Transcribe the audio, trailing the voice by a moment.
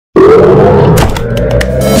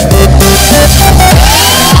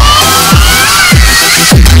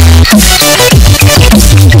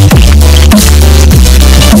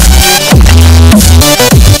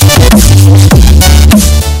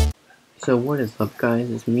What is up,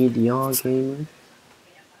 guys? It's me, Dion Gamer.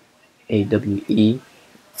 AWE.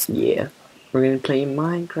 Yeah. We're gonna play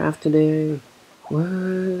Minecraft today.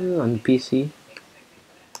 Whoa, on the PC.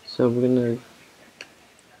 So we're gonna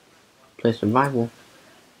play survival.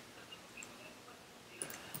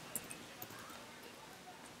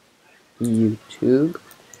 YouTube.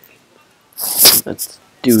 Let's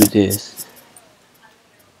do this.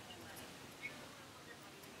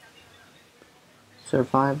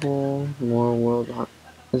 Survival, more world.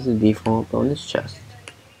 This is default bonus chest.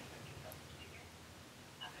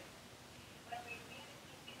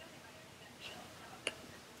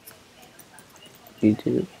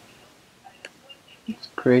 YouTube. Let's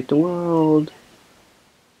create the world.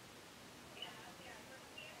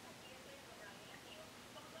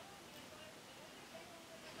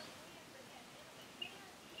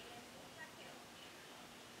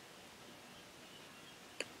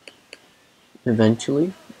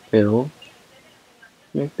 Eventually, it'll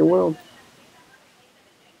make the world.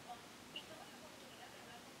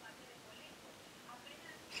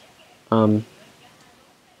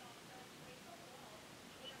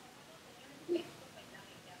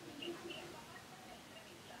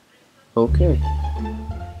 Okay.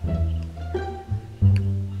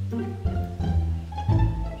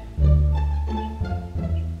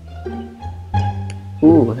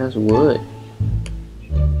 Ooh, it has wood.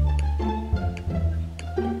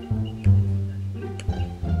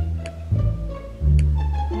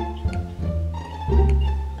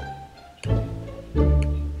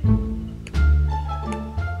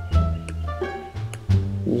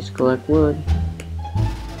 Just collect wood.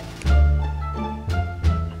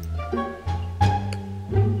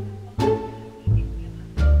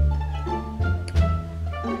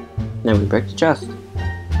 Now we break the chest.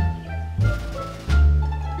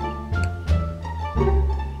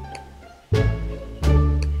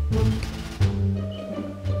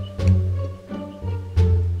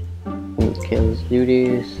 Okay, let's do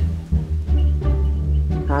this.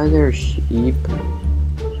 Hi there, sheep.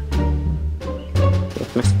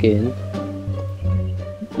 That's my skin.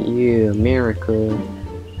 Yeah, America.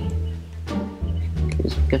 Okay,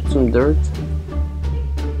 let's get some dirt.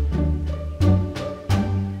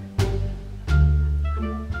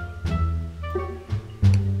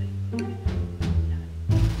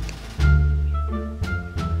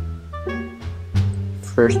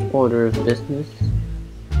 First order of business,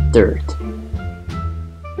 dirt.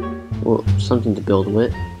 Well, something to build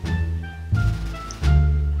with.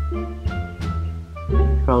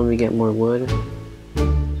 Probably get more wood.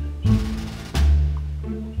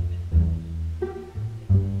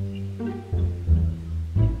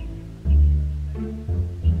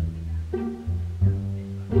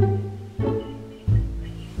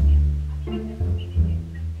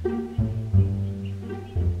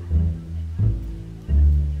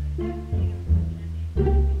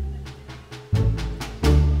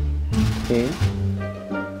 Okay.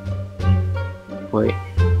 Wait.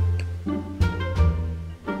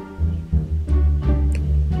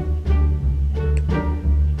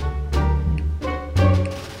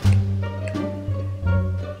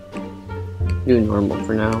 Do normal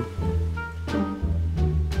for now.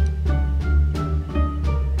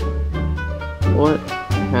 What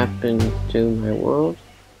happened to my world?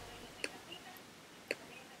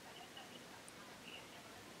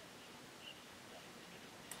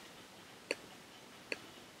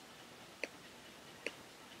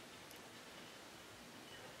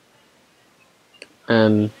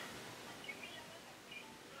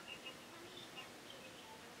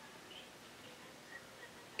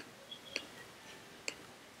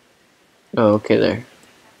 Oh, okay, there.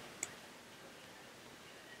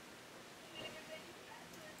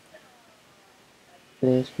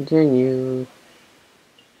 Let's continue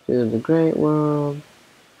to the great world.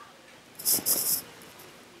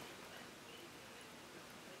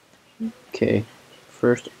 Okay,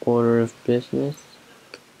 first order of business.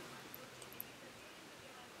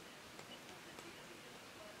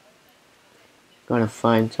 Gotta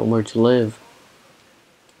find somewhere to live.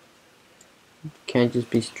 Can't just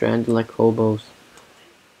be stranded like hobos.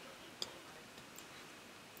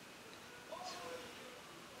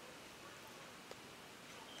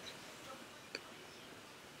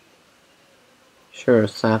 Sure, a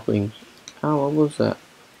sapling. Oh, what was that?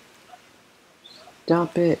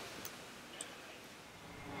 Stop it.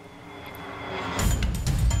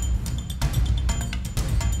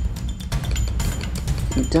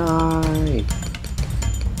 Die.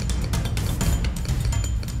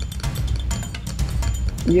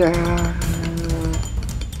 Yeah.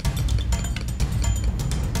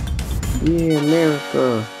 Yeah,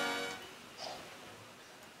 America.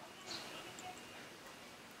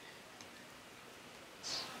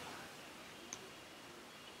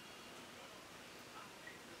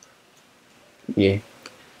 Yeah.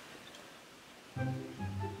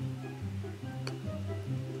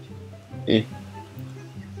 Eh.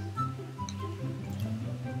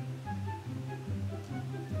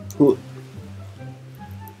 Ooh.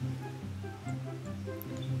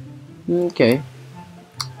 Okay.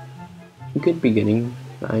 Good beginning.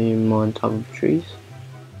 I am on top of trees.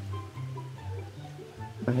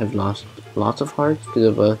 I have lost lots of hearts because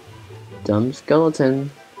of a dumb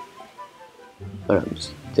skeleton. But I'm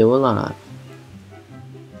still alive.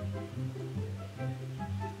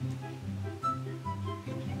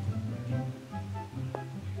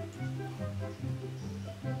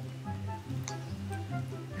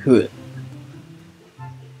 Huh.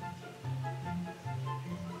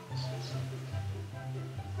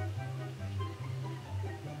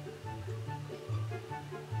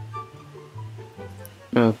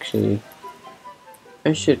 Actually,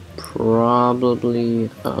 I should probably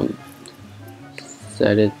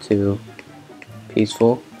set it to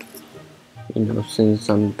peaceful. You know, since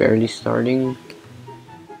I'm barely starting.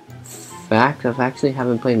 Fact, I've actually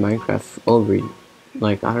haven't played Minecraft over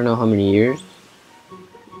like I don't know how many years.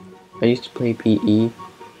 I used to play PE,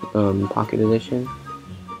 Pocket Edition,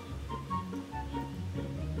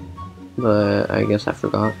 but I guess I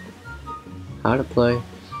forgot how to play.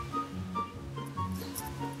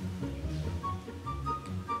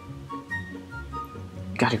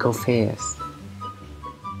 Gotta go fast.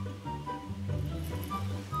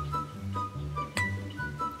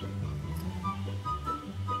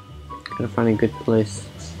 Gotta find a good place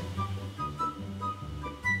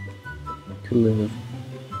to live.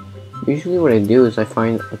 Usually what I do is I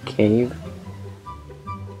find a cave,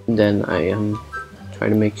 then I try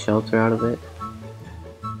to make shelter out of it.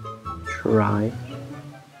 Try.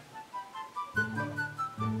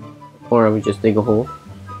 Or I would just dig a hole,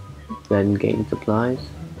 then gain supplies.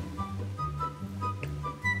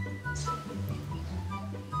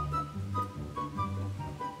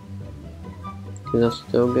 Cause I'll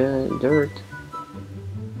still get dirt.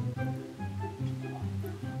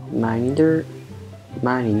 Mining dirt.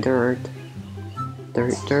 Mining dirt.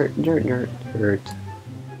 Dirt, dirt, dirt, dirt, dirt.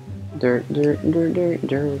 Dirt, dirt, dirt, dirt,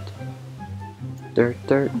 dirt. Dirt,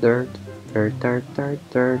 dirt, dirt. Dirt, dirt, dirt,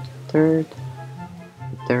 dirt, dirt.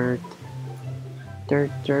 Dirt.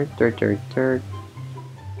 Dirt, dirt, dirt, dirt, dirt.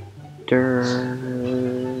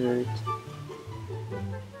 Dirt.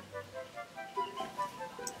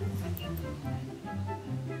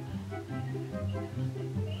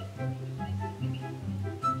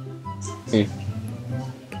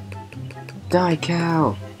 Die,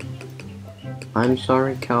 cow! I'm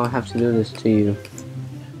sorry, cow, I have to do this to you.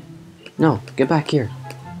 No, get back here.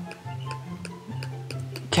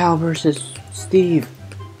 Cow versus Steve.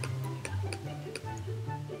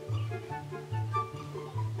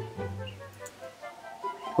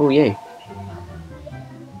 Oh, yay.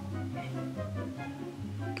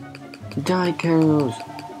 Die, cows.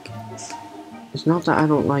 It's not that I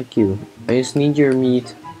don't like you. I just need your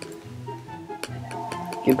meat.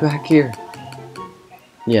 Get back here.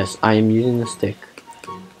 Yes, I am using the stick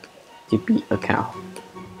to beat a cow.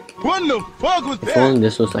 What the fuck was If that? only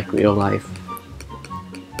this was like real life.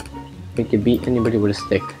 We could beat anybody with a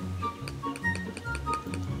stick.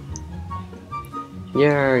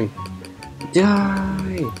 Yay!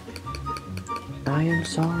 Die! I am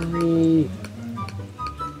sorry.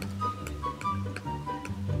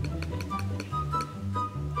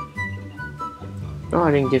 Oh,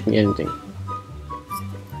 I didn't give me anything.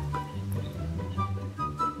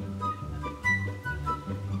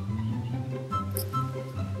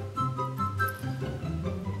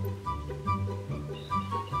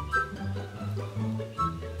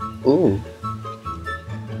 Ooh.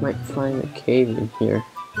 Might find a cave in here.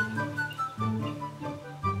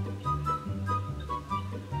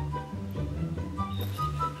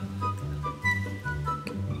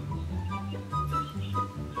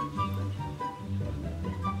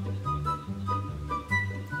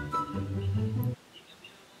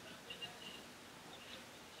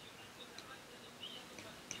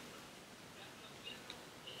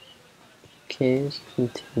 Okay, let's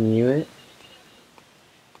continue it.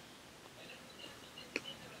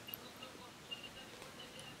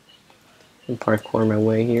 And parkour my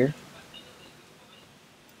way here.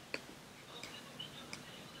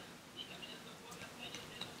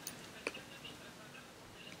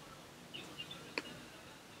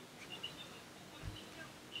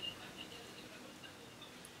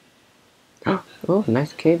 Oh,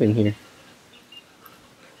 nice cave in here.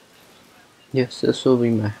 Yes, this will be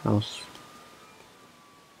my house.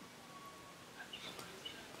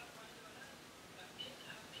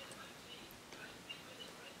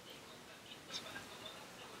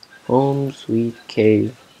 Home sweet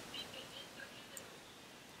cave.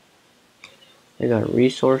 I got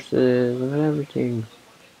resources, I got everything.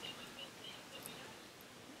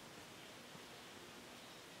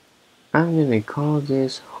 I'm gonna call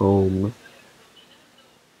this home.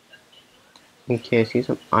 Okay, I see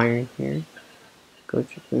some iron here. Go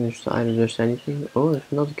check on the side if there's anything. Oh, there's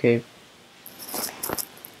another cave.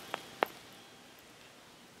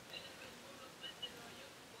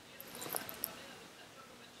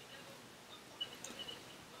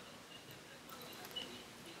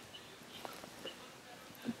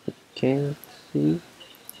 Okay, let's see.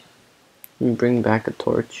 Let me bring back a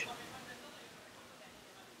torch.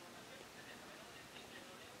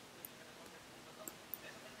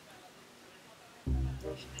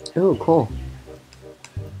 Oh, cool.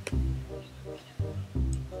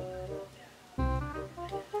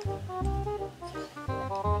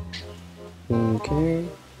 Okay.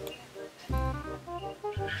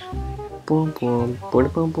 Boom boom, boom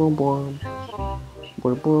boom boom boom,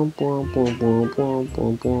 boom boom boom boom boom boom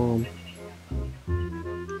boom boom.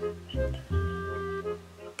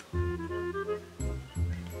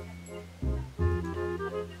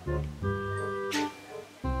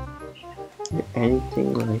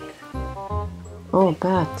 Anything like? Oh,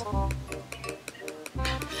 bat!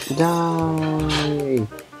 Die!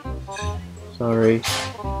 Sorry.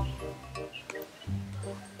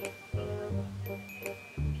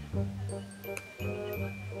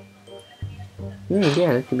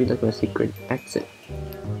 Yeah, that could be like my secret exit.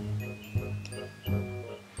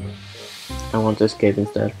 I want this cave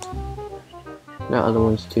instead. That other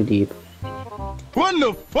one's too deep. What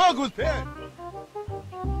the fuck was that?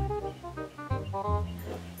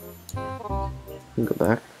 Go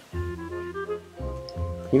back.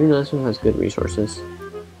 Even though this one has good resources.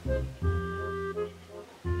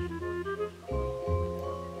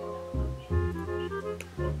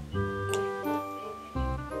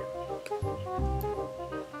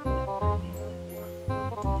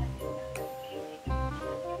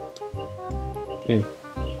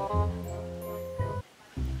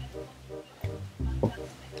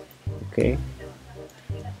 Okay.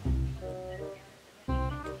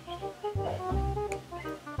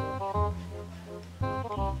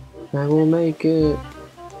 I will make it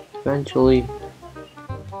eventually.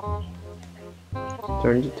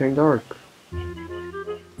 Turn dark.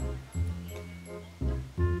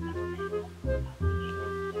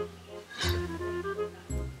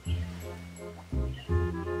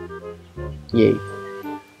 Yay.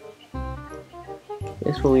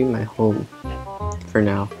 This will be my home for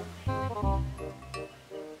now.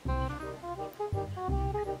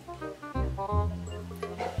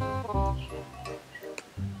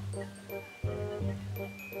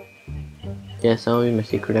 Yes, that will be my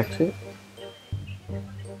secret exit.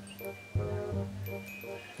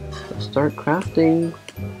 Let's start crafting.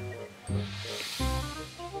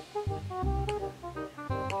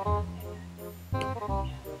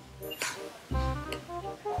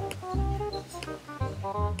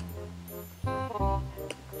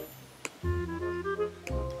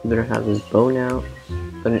 Better have this bow now,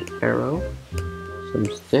 put an arrow, some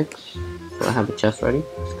sticks. So I have a chest ready.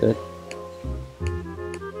 That's good.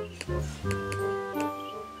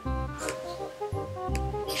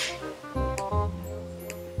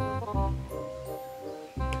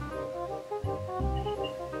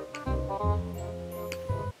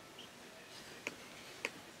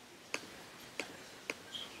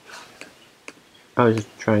 I was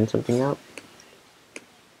just trying something out.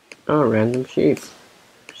 Oh, random sheep.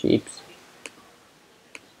 Sheeps.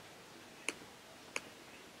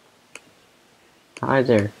 Hi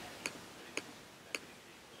there.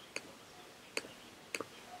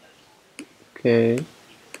 Okay.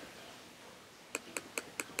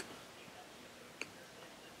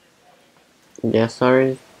 Yeah,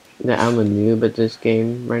 sorry that I'm a noob at this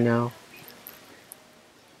game right now.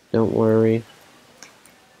 Don't worry.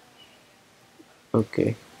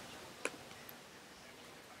 Okay.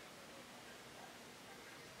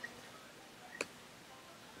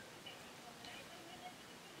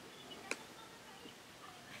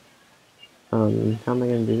 How am I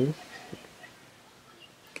gonna do this?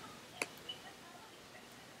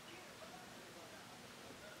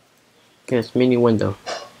 Yes, mini window.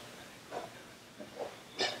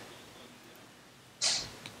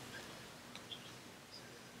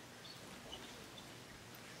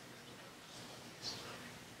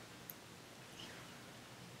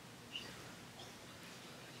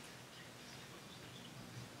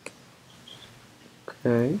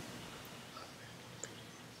 Okay.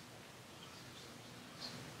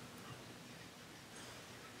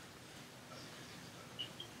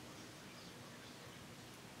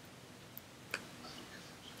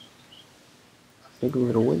 Make a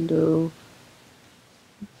little window.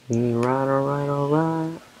 Alright, alright,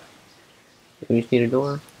 alright. You just need a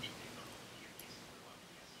door.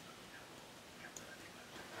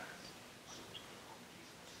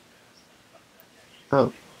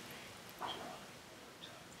 Oh.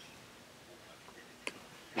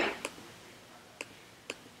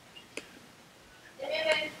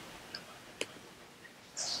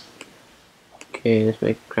 Okay, let's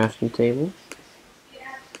make a crafting table.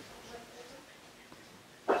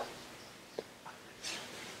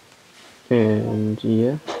 And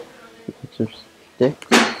yeah, get some sticks.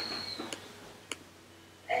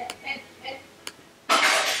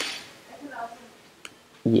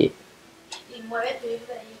 Yeah.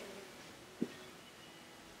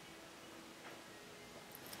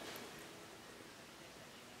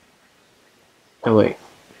 Oh wait.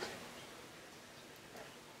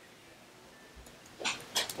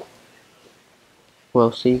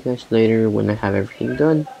 Well, see you guys later when I have everything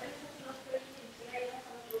done.